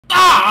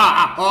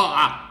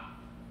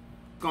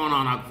Going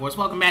on, Aquaforce?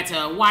 Welcome back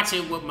to Watch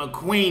It with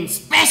McQueen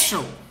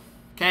special.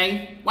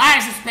 Okay, why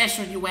is it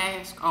special, you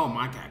ask? Oh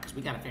my God, because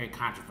we got a very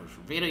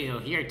controversial video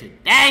here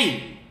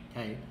today.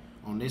 Okay,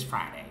 on this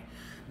Friday.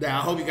 Now,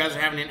 I hope you guys are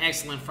having an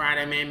excellent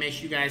Friday, man. Make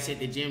sure you guys hit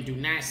the gym. Do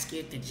not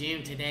skip the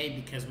gym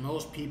today because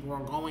most people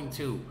are going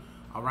to.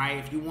 All right,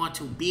 if you want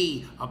to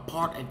be a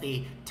part of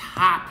the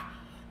top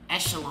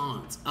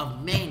echelons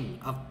of men,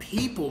 of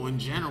people in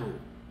general,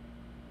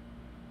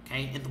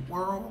 okay, in the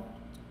world,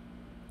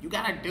 you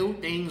gotta do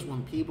things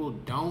when people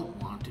don't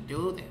want to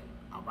do them.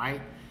 All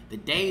right, the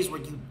days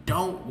where you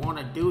don't want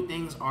to do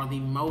things are the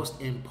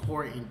most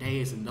important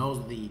days, and those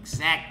are the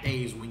exact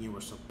days when you were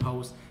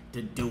supposed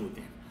to do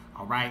them.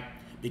 All right,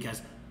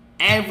 because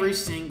every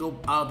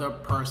single other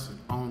person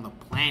on the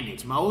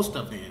planet, most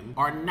of them,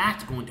 are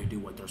not going to do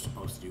what they're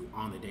supposed to do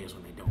on the days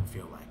when they don't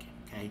feel like it.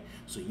 Okay,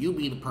 so you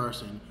be the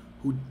person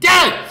who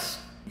does,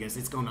 because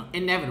it's gonna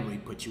inevitably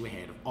put you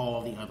ahead of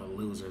all the other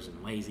losers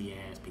and lazy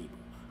ass people.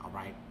 All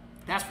right,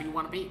 that's where you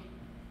want to be.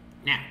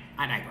 Now,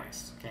 I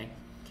digress. Okay,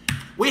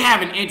 we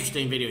have an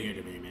interesting video here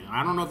today, man.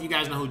 I don't know if you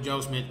guys know who Joe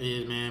Smith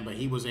is, man, but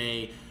he was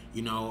a,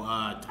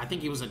 I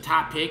think he was a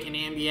top pick in the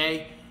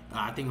NBA.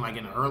 I think like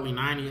in the early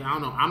 90s. I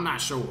don't know. I'm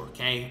not sure,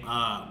 okay?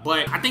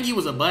 But I think he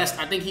was a bust.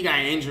 I think he got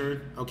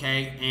injured,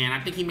 okay? And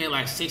I think he made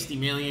like 60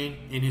 million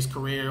in his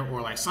career,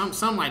 or like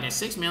something like that.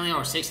 6 million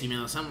or 60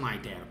 million, something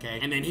like that, okay?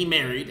 And then he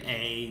married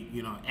a,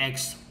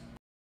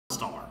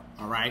 ex-star,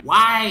 all right?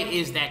 Why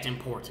is that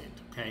important,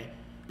 okay?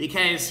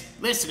 Because,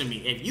 listen to me,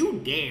 if you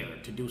dare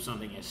to do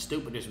something as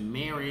stupid as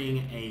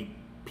marrying a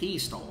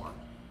P-star,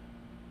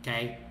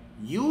 okay,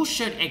 you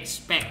should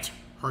expect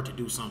her to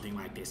do something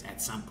like this at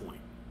some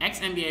point.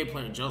 Ex-NBA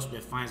player Joe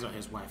Smith finds out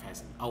his wife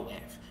has an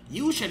OF.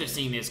 You should have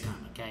seen this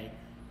coming, okay?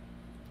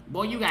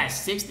 Boy, you got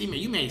 60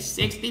 million. You made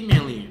 60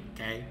 million,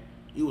 okay?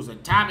 You was a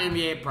top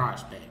NBA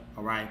prospect,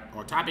 all right?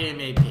 Or top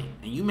NBA pick.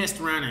 And you messed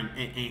around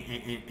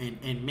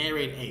and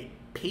married a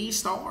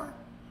P-star?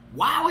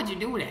 Why would you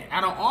do that?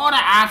 Out of all the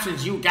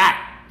options you got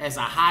as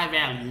a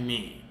high-value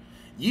man,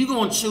 you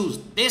gonna choose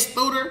this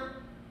suitor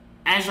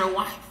as your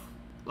wife?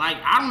 Like,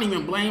 I don't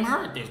even blame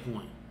her at this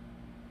point.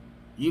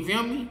 You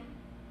feel me?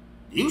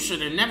 You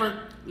should have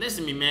never,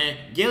 listen to me, man.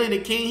 Gilly the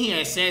King, he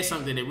had said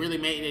something that really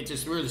made it,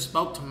 just really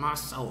spoke to my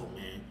soul,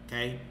 man,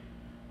 okay?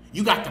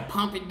 You got the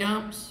pump and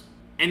dumps,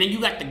 and then you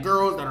got the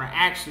girls that are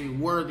actually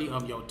worthy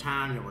of your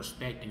time, your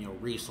respect, and your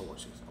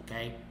resources,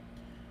 okay?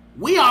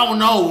 We all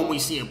know when we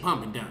see a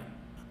pump and dump.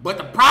 But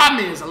the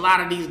problem is a lot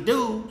of these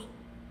dudes,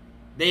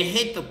 they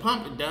hit the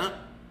pump and dump,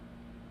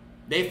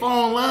 they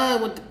fall in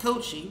love with the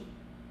coochie,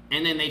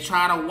 and then they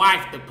try to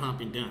wife the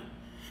pump and dump.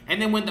 And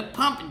then when the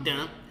pump and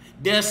dump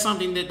does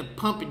something that the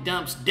pump and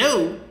dumps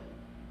do,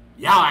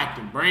 y'all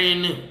acting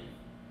brand new.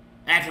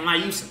 Acting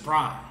like you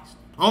surprised.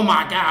 Oh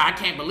my God, I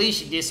can't believe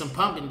she did some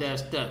pump and dump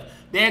stuff.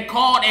 They're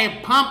called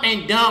a pump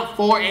and dump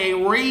for a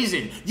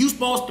reason. You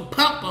supposed to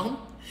pump them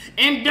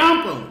and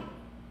dump them.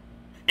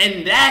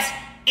 And that's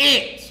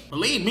it.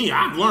 Believe me,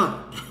 I've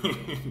learned. You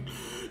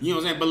know what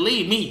I'm saying?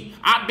 Believe me,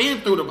 I've been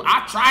through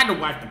I tried to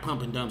wipe the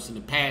pump and dumps in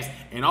the past,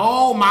 and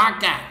oh my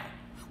God,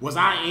 was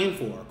I in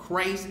for a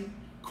crazy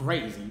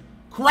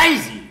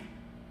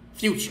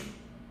future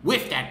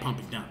with that pump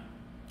and dump,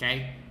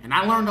 okay? And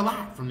I learned a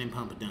lot from them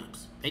pump and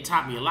dumps. They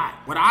taught me a lot.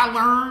 What I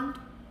learned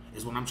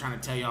is what I'm trying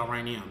to tell y'all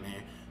right now,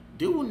 man.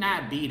 Do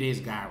not be this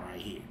guy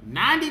right here.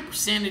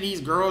 90% of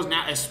these girls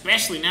now,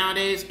 especially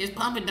nowadays, is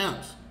pump and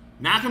dumps.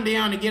 Knock them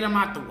down to get them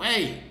out the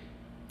way,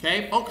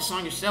 okay? Focus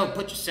on yourself.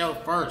 Put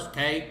yourself first,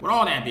 okay? With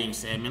all that being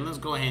said, man, let's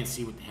go ahead and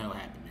see what the hell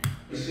happened, man.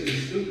 This shit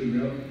is stupid,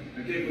 bro.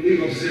 I can't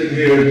believe I'm sitting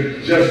here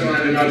just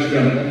finding out you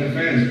got an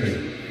OnlyFans page.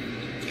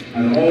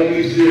 Out of all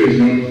these years,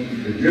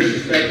 the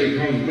disrespect that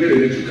comes with it,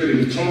 that you couldn't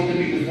even talk to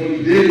me before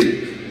you did it,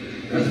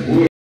 that's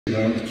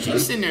bullshit,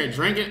 She's sitting there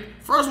drinking.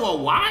 First of all,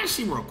 why is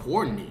she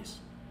recording this?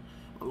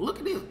 Look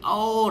at this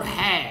old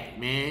hag,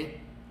 man.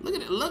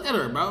 Look at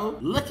her, bro.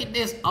 Look at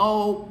this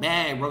old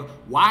bag, bro.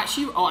 Why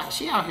she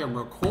out here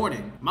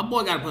recording? My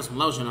boy gotta put some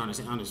lotion on his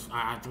he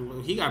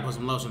gotta put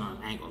some lotion on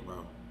his ankles,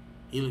 bro.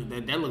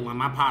 That look like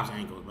my pop's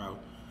ankles, bro.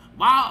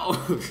 Why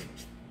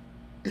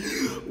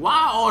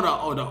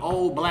all the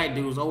old black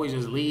dudes always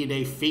just leave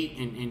their feet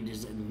and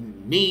just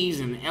knees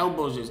and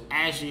elbows just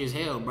ashy as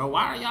hell, bro?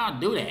 Why do y'all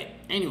do that?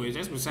 Anyways,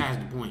 that's besides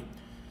the point.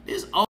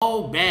 This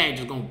old bag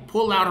just gonna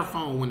pull out her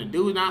phone when the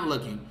dude's not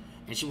looking,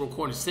 and she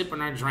recording sipping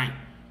her drink,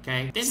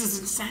 okay? This is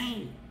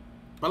insane.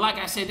 But like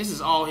I said, this is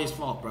all his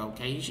fault, bro,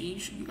 okay?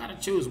 You gotta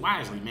choose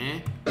wisely,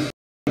 man.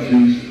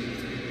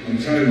 I'm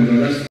telling you,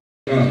 that's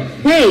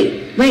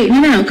Wait,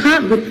 no,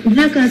 can't, you're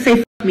not gonna say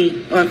f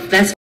me, or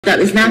that's up,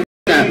 it's not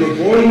up.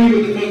 Recording me,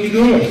 what the fuck you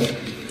doing?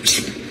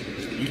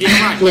 You did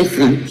right.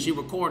 Listen. She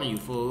recording you,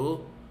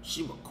 fool.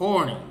 She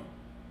recording you.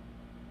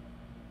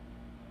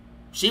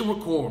 She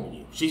recording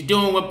you. She's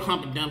doing what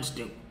pump and dumps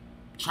do.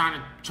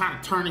 Trying to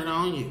turn it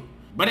on you.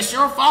 But it's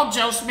your fault,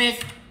 Joe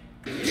Smith.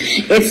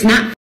 It's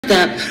not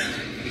up,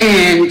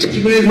 and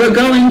we're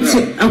going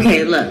to,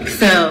 okay, look,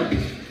 so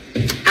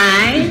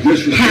I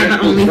have an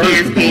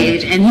OnlyFans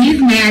page, and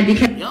he's mad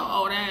because yo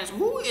old ass,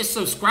 who is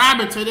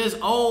subscribing to this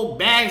old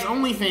bags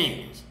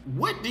OnlyFans?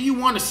 What do you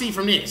want to see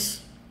from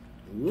this?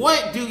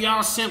 What do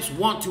y'all simps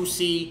want to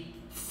see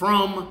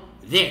from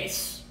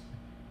this?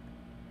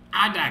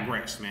 I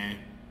digress, man.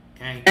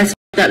 Okay. that's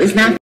up. It's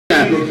not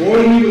up.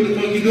 Recording me, what the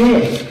fuck you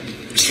doing?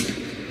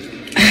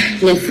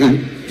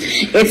 Listen,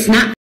 it's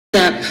not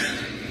up,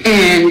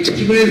 and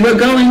we're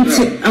going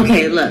to.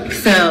 Okay, look.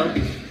 So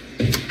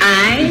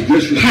I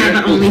have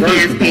an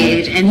OnlyFans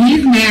page, and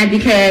he's mad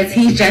because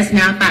he's just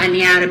now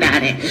finding out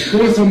about it. Of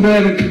course I'm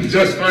mad at you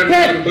just finding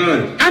out about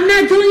it. I'm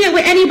not doing it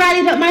with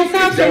anybody but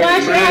myself, so why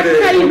should I have to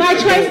tell you my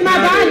choice, my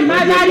body,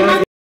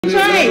 my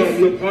choice?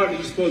 Your partner,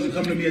 you're supposed to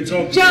come to me and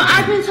talk to Joe,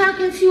 I've been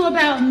talking to you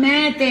about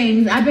mad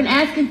things. I've been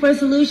asking for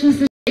solutions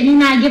to shit. You're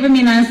not giving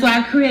me none, so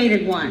I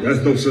created one. That's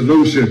no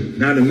solution.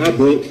 Not in my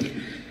book.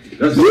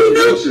 That's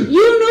no solution.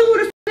 You knew who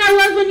the f I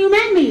was when you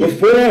met me.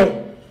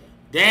 Before.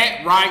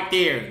 That right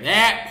there,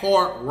 that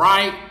part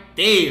right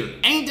there.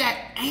 Ain't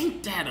that a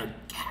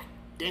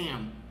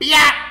goddamn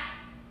biatch?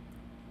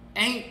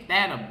 Ain't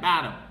that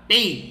about a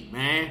baby,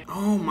 man?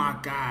 Oh my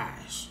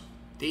gosh.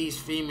 These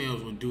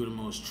females will do the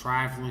most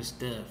trifling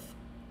stuff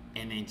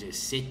and then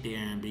just sit there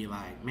and be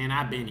like, man,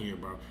 I've been here,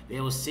 bro.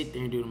 They will sit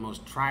there and do the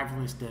most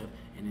trifling stuff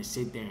and then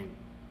sit there and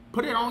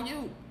put it on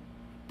you.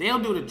 They'll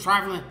do the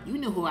trifling, you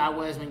knew who I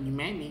was when you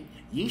met me.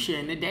 You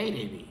shouldn't have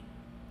dated me.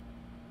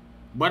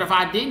 But if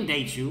I didn't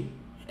date you,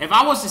 if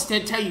I was to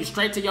tell you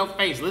straight to your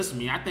face, listen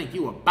to me, I think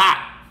you a bot.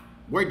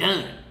 We're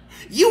done.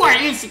 You are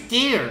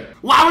insecure.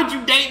 Why would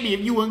you date me if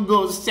you wouldn't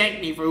go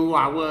accept me for who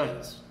I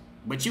was?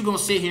 But you gonna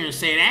sit here and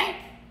say that?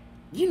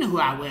 You knew who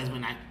I was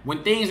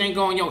when things ain't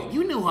going yo.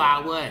 You knew who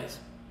I was.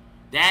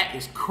 That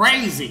is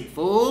crazy,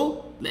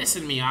 fool.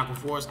 Listen to me,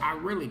 Aquaforce. I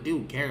really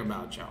do care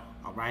about y'all,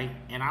 all right?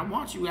 And I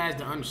want you guys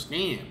to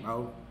understand,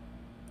 bro.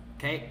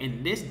 Okay?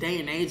 In this day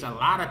and age, a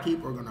lot of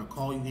people are gonna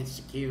call you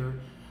insecure.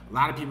 A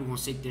lot of people are going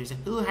to sit there and say,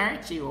 who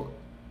hurt you?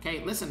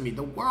 Okay, listen to me.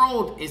 The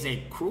world is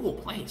a cruel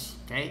place,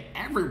 okay?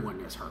 Everyone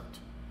is hurt.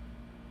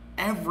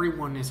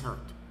 Everyone is hurt.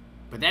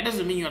 But that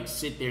doesn't mean you have to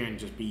sit there and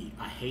just be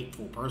a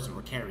hateful person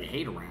or carry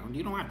hate around.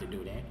 You don't have to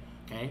do that,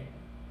 okay?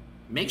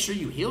 Make sure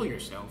you heal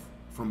yourself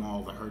from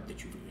all the hurt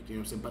that you know what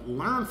I'm saying? But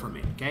learn from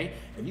it, okay?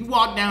 If you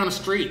walk down the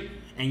street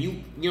and you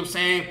know what I'm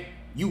saying,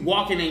 you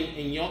walking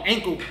and your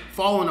ankle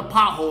fall in a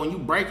pothole and you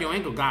break your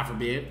ankle, God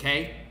forbid,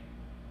 okay?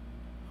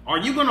 Are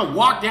you gonna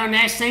walk down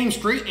that same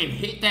street and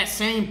hit that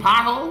same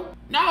pothole?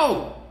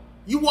 No.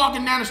 You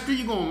walking down the street,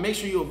 you're gonna make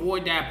sure you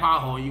avoid that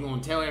pothole. You're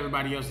gonna tell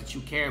everybody else that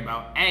you care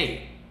about,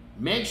 hey,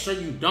 make sure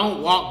you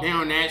don't walk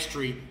down that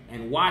street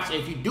and watch.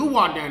 If you do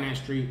walk down that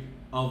street,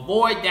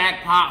 avoid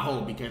that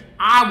pothole because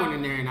I went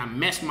in there and I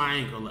messed my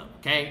ankle up,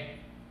 okay?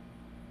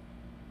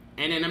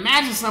 And then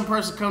imagine some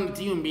person coming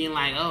to you and being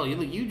like, oh,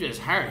 you just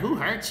hurt. Who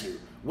hurt you?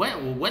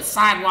 What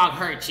sidewalk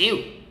hurt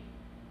you?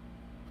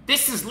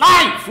 This is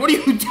life. What are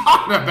you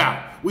talking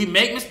about? We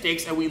make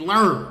mistakes and we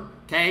learn,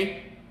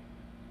 okay?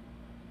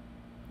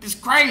 It's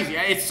crazy.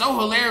 It's so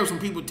hilarious when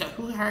people tell,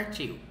 who hurt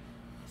you?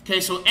 Okay,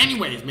 so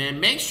anyways, man,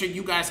 make sure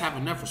you guys have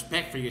enough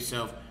respect for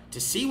yourself to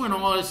see when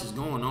all this is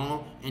going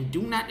on and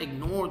do not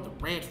ignore the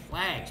red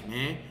flags,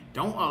 man.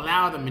 Don't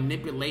allow the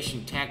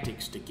manipulation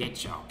tactics to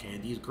get y'all, okay?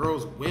 These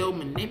girls will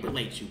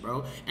manipulate you,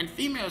 bro. And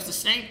females, the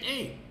same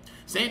thing.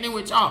 Same thing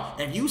with y'all.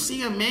 If you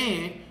see a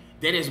man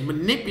that is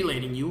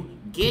manipulating you,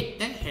 get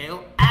the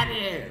hell out of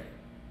there,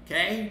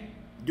 okay?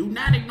 Do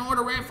not ignore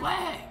the red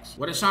flags.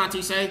 What does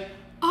Shanti say?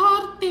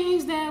 All the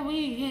things that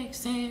we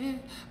accept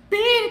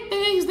be the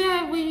things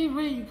that we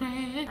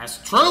regret. That's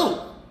true.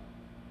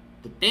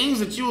 The things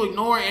that you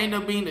ignore end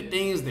up being the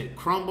things that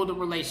crumble the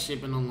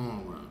relationship in the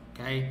long run,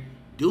 okay?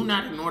 Do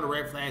not ignore the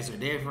red flags. They're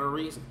there for a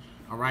reason,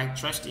 all right?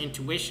 Trust the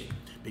intuition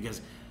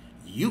because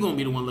you're going to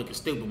be the one looking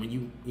stupid when you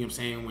know what I'm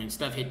saying, when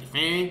stuff hit the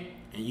fan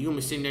and you're going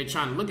to be sitting there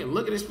trying to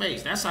look at his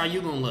face. That's how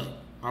you're going to look,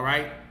 all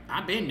right?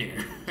 I've been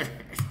there.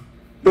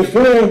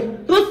 Before,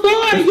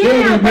 I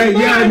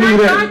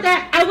thought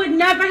that I would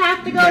never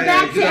have to go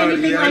back to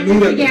anything like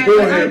this again.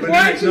 But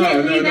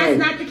unfortunately, that's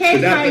not the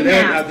case right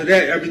now. After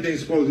that,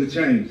 everything's supposed to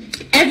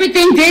change.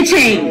 Everything did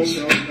change.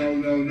 No.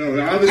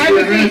 Obviously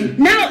it hasn't.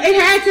 No,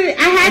 it had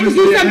to. I had to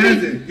do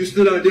something. You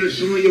stood out there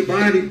showing your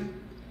body.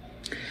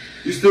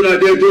 You stood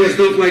out there doing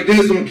stuff like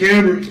this on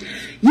camera.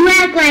 You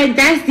act like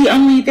that's the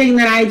only thing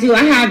that I do.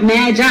 I have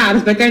mad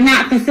jobs, but they're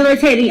not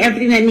facilitating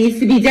everything that needs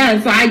to be done.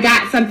 So I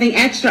got something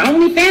extra.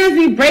 OnlyFans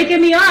be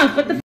breaking me off.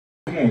 What the f?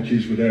 Come on,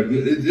 Keish, with that.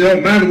 It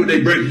don't matter what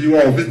they breaking you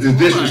off. It's the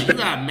disrespect.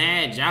 You got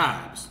mad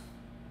jobs.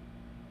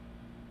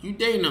 You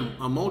dating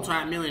a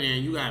multi-millionaire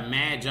and you got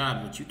mad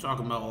jobs, but you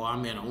talking about, oh,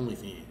 I'm at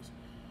OnlyFans.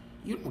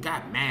 You don't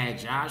got mad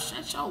jobs.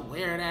 Shut your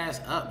weird ass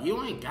up.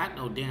 You ain't got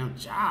no damn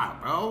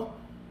job, bro.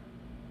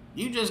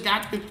 You just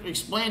got to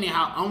explaining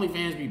how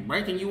OnlyFans be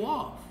breaking you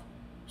off.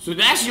 So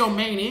that's your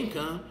main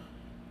income.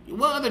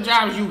 What other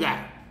jobs you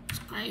got? It's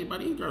crazy, but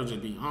these girls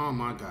just be, oh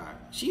my God.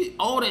 She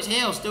old as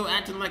hell, still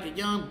acting like a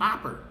young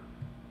bopper.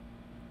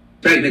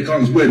 that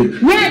comes with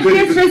it. What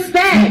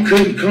disrespect? You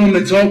couldn't come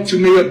and talk to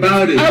me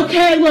about it.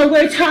 Okay, well,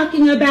 we're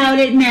talking about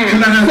it now.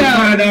 Because I had to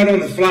find out on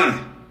the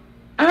fly.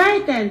 All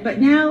right, then. But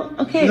now,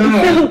 okay.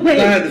 No, so, wait.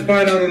 I had to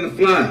find out on the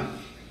fly.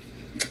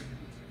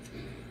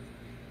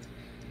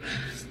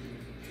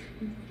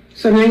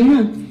 So now you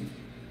know.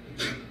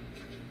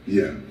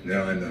 Yeah,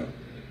 now I know.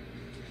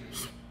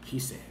 He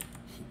said,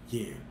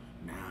 yeah,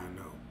 now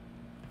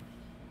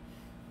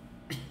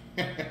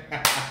I know.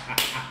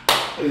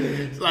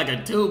 It's like a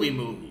Tubi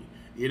movie,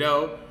 you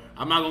know?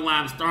 I'm not gonna lie,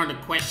 I'm starting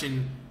to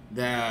question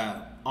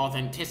the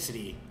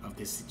authenticity of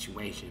this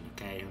situation,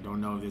 okay? I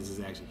don't know if this is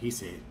actually, he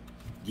said,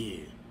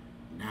 yeah,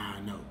 now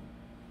I know.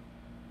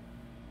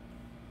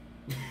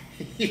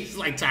 He's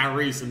like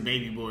Tyrese and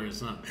Baby Boy or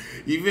something.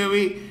 You feel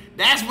me?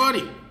 That's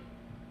funny.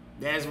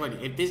 That's funny.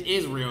 If this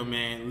is real,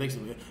 man,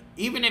 listen,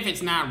 even if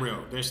it's not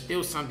real, there's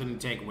still something to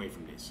take away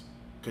from this.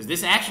 Because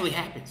this actually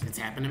happens. It's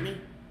happened to me.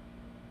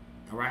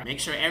 All right? Make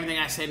sure everything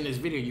I said in this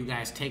video, you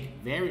guys take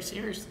very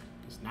seriously.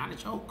 It's not a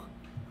joke.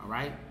 All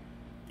right?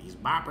 These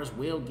boppers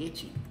will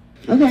get you.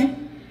 Okay.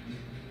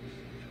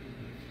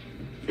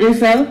 And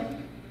so?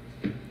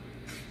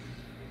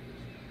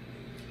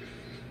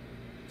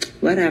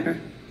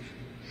 Whatever.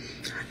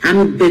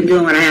 I've been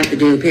doing what I have to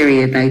do,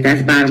 period. Like,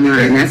 that's bottom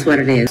line. That's what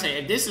it is.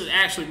 If this is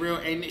actually real,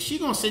 and she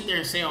gonna sit there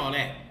and say all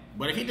that,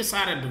 but if he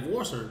decided to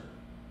divorce her,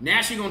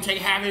 now she gonna take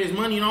half of his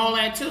money and all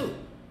that too.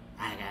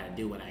 I gotta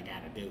do what I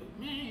gotta do.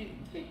 Man,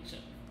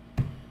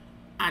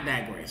 I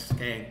digress,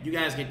 okay? You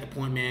guys get the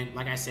point, man.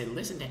 Like I said,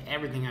 listen to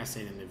everything I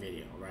said in the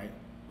video, right?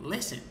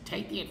 Listen,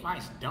 take the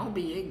advice. Don't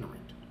be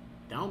ignorant.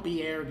 Don't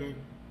be arrogant.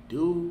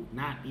 Do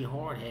not be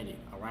hard-headed,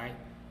 all right?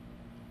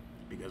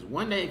 Because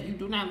one day, if you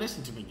do not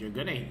listen to me, you're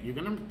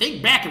gonna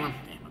think back and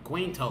damn,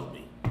 McQueen told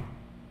me.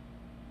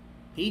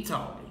 He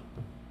told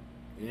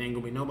me. It ain't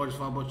gonna be nobody's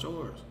fault but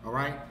yours, all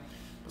right?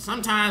 But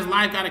sometimes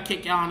life gotta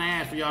kick y'all in the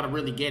ass for y'all to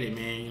really get it,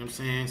 man. You know what I'm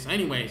saying? So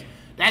anyways,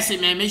 that's it,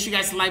 man. Make sure you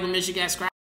guys like and make sure you guys subscribe.